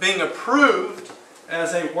being approved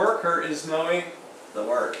as a worker is knowing the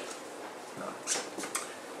word.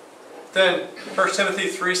 Then 1 Timothy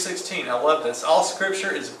 3:16. I love this. All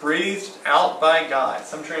Scripture is breathed out by God.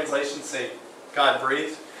 Some translations say God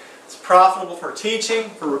breathed. It's profitable for teaching,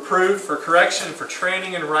 for reproof, for correction, for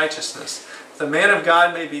training in righteousness. The man of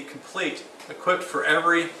God may be complete, equipped for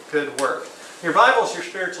every good work. Your Bible is your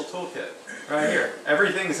spiritual toolkit, right here.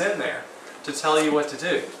 Everything's in there to tell you what to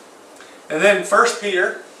do. And then 1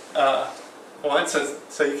 Peter 1 says,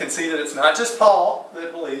 so you can see that it's not just Paul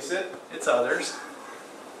that believes it, it's others.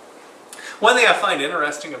 One thing I find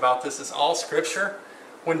interesting about this is all Scripture.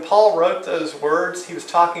 When Paul wrote those words, he was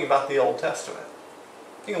talking about the Old Testament.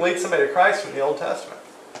 You can lead somebody to Christ from the Old Testament.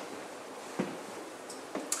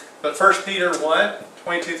 But 1 Peter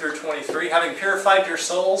 1:22 through 23, having purified your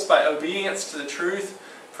souls by obedience to the truth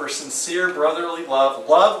for sincere brotherly love,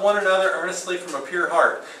 love one another earnestly from a pure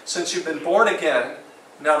heart, since you've been born again,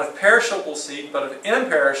 not of perishable seed, but of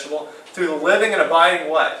imperishable, through the living and abiding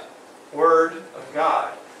what? Word of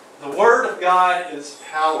God. The Word of God is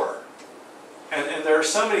power. And there are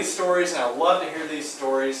so many stories, and I love to hear these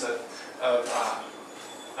stories of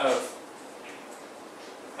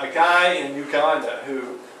a guy in Uganda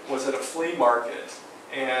who was at a flea market,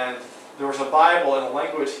 and there was a Bible in a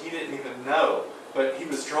language he didn't even know, but he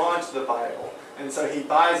was drawn to the Bible. And so he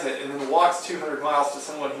buys it and then walks 200 miles to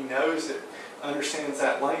someone he knows that understands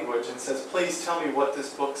that language and says, please tell me what this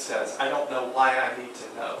book says. I don't know why I need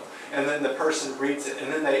to know. And then the person reads it,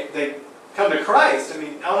 and then they come to Christ. I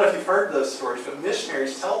mean, I don't know if you've heard those stories, but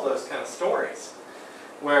missionaries tell those kind of stories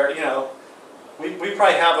where, you know, we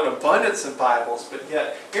probably have an abundance of Bibles, but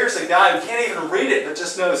yet here's a guy who can't even read it, but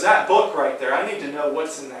just knows that book right there. I need to know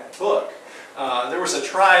what's in that book. There was a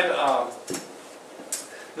tribe.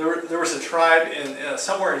 There was a tribe in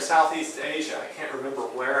somewhere in Southeast Asia. I can't remember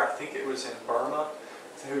where. I think it was in Burma.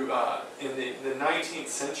 Who in the 19th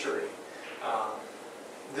century,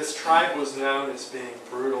 this tribe was known as being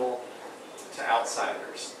brutal to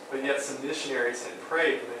outsiders, but yet some missionaries had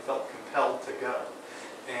prayed and they felt compelled to go.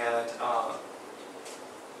 And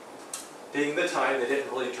being the time, they didn't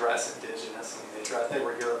really dress indigenous. I mean, they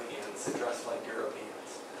were Europeans. They dressed like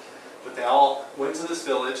Europeans. But they all went to this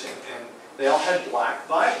village, and they all had black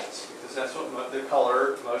Bibles, because that's what the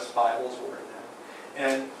color most Bibles were now.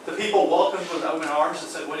 And the people welcomed with open arms and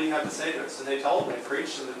said, what do you have to say to us? And they told them, they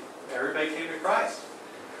preached, and everybody came to Christ.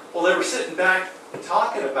 Well, they were sitting back and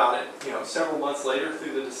talking about it, you know, several months later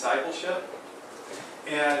through the discipleship.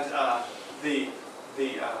 And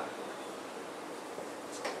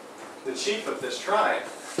the chief of this tribe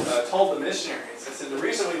told the missionaries, I said, the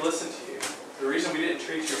reason we listened to you, the reason we didn't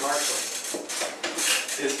treat you harshly,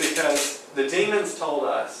 is because the demons told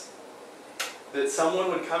us that someone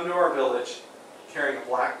would come to our village carrying a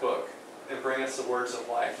black book and bring us the words of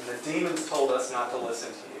life. And the demons told us not to listen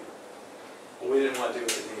to you. Well, we didn't want to do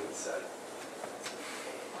what the demons said.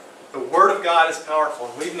 The Word of God is powerful,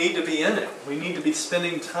 and we need to be in it. We need to be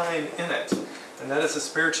spending time in it. And that is a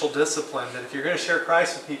spiritual discipline that if you're going to share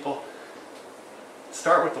Christ with people,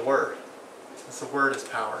 start with the Word. Because the Word is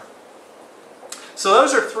power. So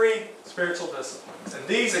those are 3 spiritual disciplines. And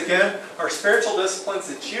these, again, are spiritual disciplines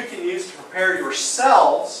that you can use to prepare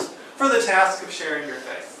yourselves for the task of sharing your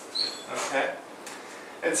faith. Okay?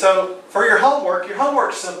 And so, for your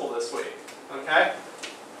homework's simple this week. Okay?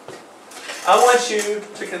 I want you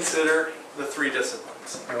to consider the 3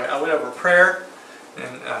 disciplines. I went over prayer,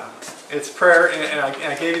 and it's prayer, and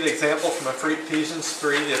I gave you the example from Ephesians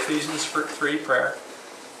 3, the Ephesians 3 prayer.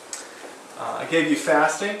 I gave you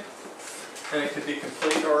fasting, and it could be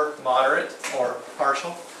complete or moderate or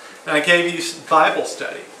partial. And I gave you Bible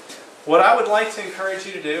study. What I would like to encourage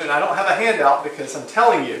you to do, and I don't have a handout because I'm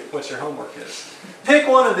telling you what your homework is. Pick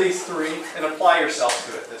one of these 3 and apply yourself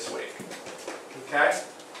to it this week. Okay?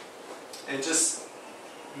 And just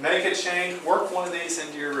make a change. Work one of these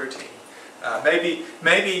into your routine.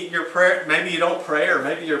 Maybe your prayer. Maybe you don't pray, or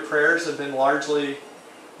maybe your prayers have been largely,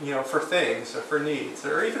 you know, for things or for needs,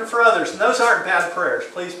 or even for others. And those aren't bad prayers.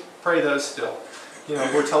 Please pray those still. You know,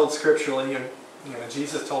 we're told scripturally, and you know,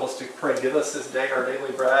 Jesus told us to pray, "Give us this day our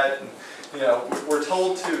daily bread." And you know, we're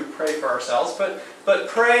told to pray for ourselves, but But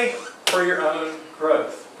pray for your own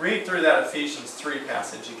growth. Read through that Ephesians 3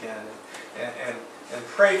 passage again and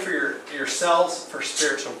pray for yourselves for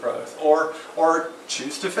spiritual growth. Or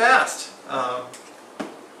choose to fast.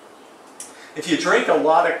 If you drink a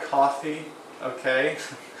lot of coffee, okay,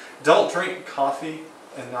 don't drink coffee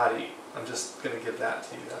and not eat. I'm just going to give that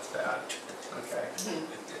to you. That's bad. Okay?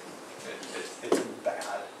 It's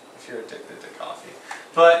bad if you're addicted to coffee.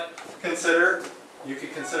 But you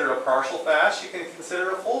could consider a partial fast. You can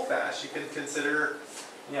consider a full fast. You can consider,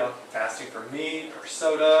 fasting from meat or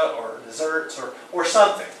soda or desserts or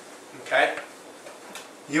something. Okay?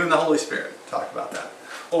 You and the Holy Spirit talk about that.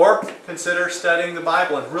 Or consider studying the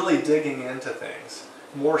Bible and really digging into things,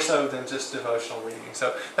 more so than just devotional reading.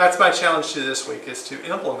 So that's my challenge to you this week, is to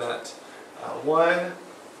implement one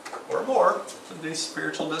or more of these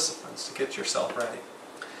spiritual disciplines to get yourself ready.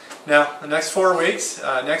 Now, the next 4 weeks,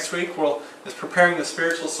 next week is preparing the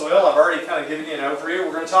spiritual soil. I've already kind of given you an overview.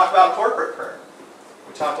 We're going to talk about corporate prayer.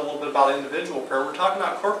 We talked a little bit about individual prayer. We're talking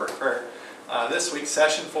about corporate prayer. This week,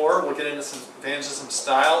 session 4, we'll get into some evangelism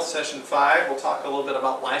style. Session 5, we'll talk a little bit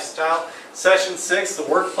about lifestyle. Session 6, the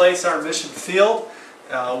workplace, our mission field,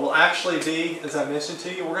 will actually be, as I mentioned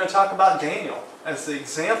to you, we're going to talk about Daniel as the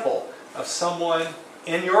example of someone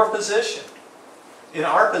in your position, in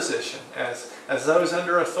our position, as those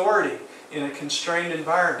under authority in a constrained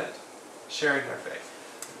environment, sharing their faith.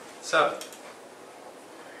 So,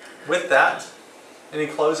 with that, any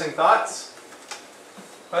closing thoughts?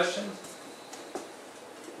 Questions?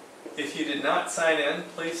 If you did not sign in,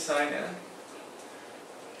 please sign in.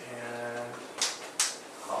 And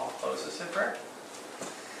I'll close this in prayer.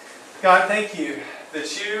 God, thank you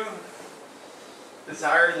that you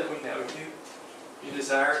desire that we know you. You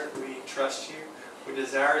desire that we trust you. We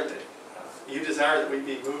desire that you desire that we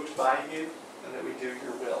be moved by you and that we do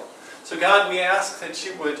your will. So God, we ask that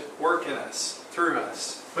you would work in us, through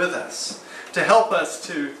us, with us, to help us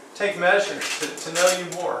to take measures to know you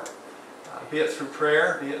more. Be it through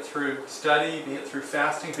prayer, be it through study, be it through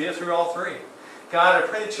fasting, be it through all three. God, I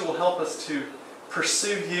pray that you will help us to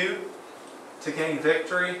pursue you, to gain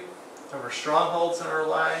victory over strongholds in our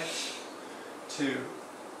lives, to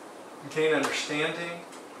gain understanding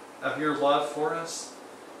of your love for us,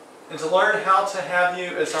 and to learn how to have you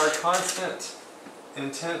as our constant,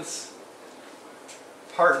 intense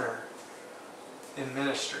partner in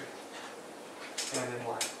ministry and in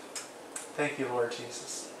life. Thank you, Lord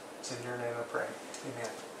Jesus. It's in your name I pray.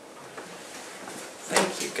 Amen.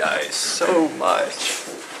 Thank you guys so much.